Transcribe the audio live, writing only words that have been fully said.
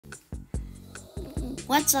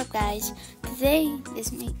What's up, guys? Today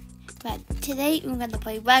is me. But today we're gonna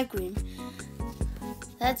play Rec Room.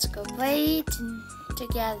 Let's go play it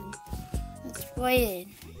together. Let's play it.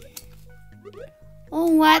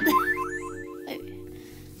 Oh, what?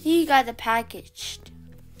 He got a package.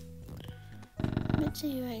 Let's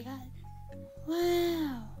see what I got.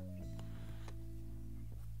 Wow.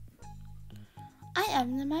 I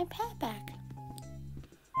am in my pet bag.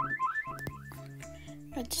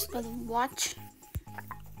 I'm just gonna watch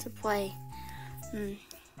to play.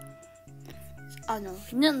 Oh no,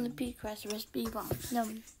 none of the P-Crest recipe wrong. No.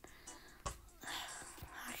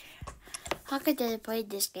 How could I play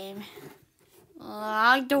this game?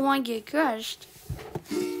 I don't want to get crushed.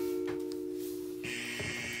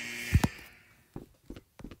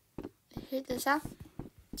 Hit this out.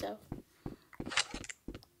 So,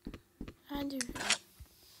 I do that.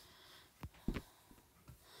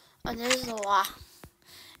 Oh, there's a lot.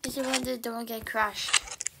 It's the one that don't get crushed.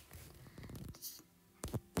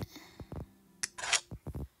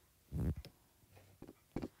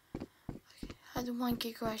 I don't want to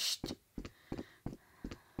get crushed.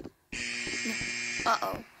 No.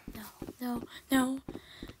 Uh-oh. No. No.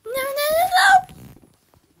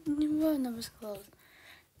 One of us closed.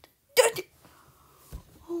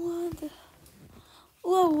 What the?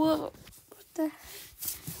 Whoa. What the?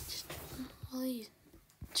 Just, please.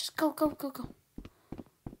 Just go. Look.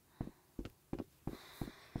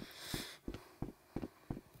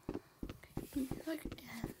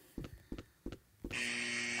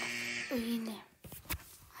 Oh, in there.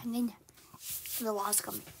 I'm in there. The wall's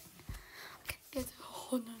coming. Okay.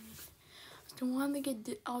 Oh no.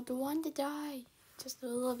 I don't want to die. Just a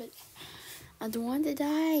little bit. I don't want to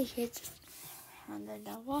die. It's under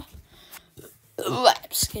the wall.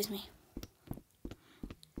 Excuse me.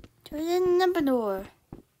 To the number door.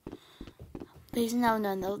 Please, no.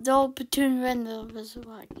 The platoon rental was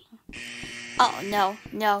working. Oh, no.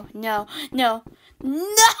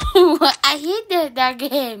 I hate that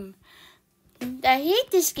game. I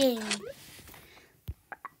hate this game.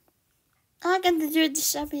 I'm going to do it to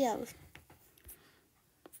somebody else.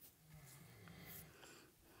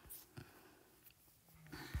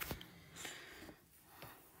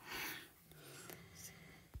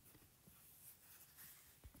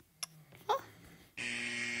 Oh.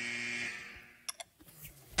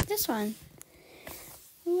 This one.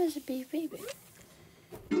 Who was a big baby?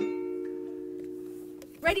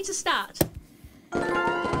 Ready to start?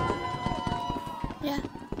 Yeah.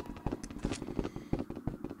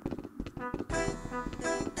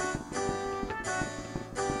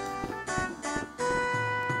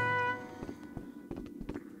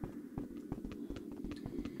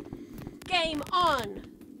 Game on!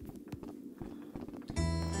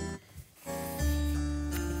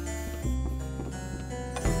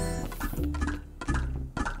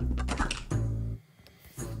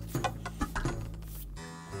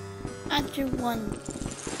 After one.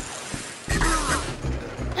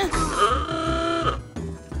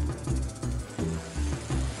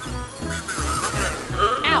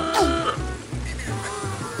 Out!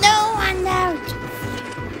 No, I'm out.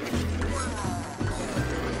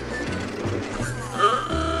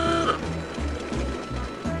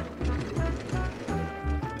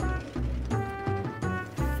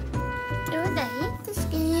 Dude, I hate this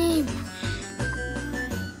game.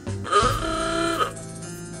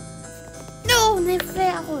 No, they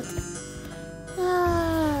failed.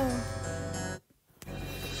 Oh.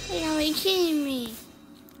 Are you kidding me?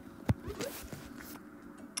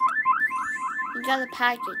 You got a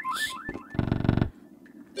package.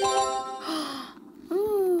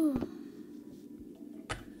 Ooh.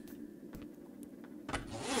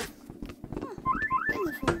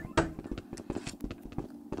 Wonderful.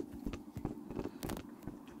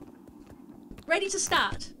 Ready to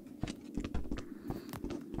start?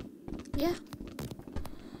 Yeah.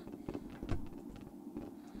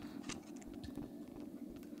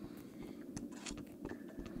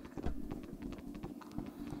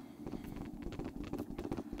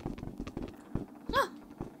 Oh,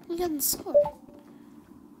 you got the sword.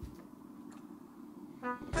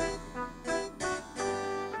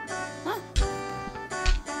 Huh?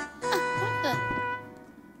 What the?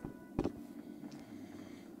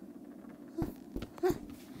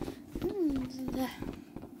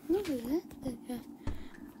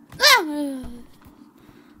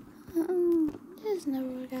 There's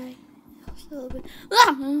another guy. Just a little bit.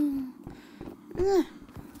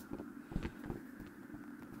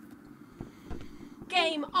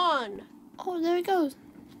 Game on! Oh, there it goes.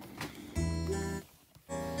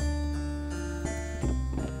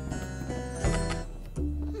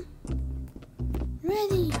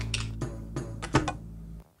 Ready.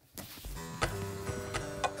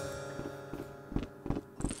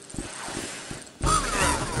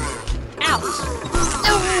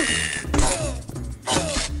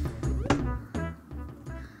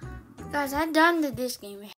 Guys, I'm done with this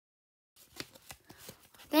game.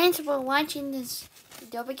 Thanks for watching this.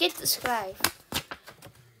 Don't forget to subscribe.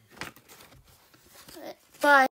 Bye.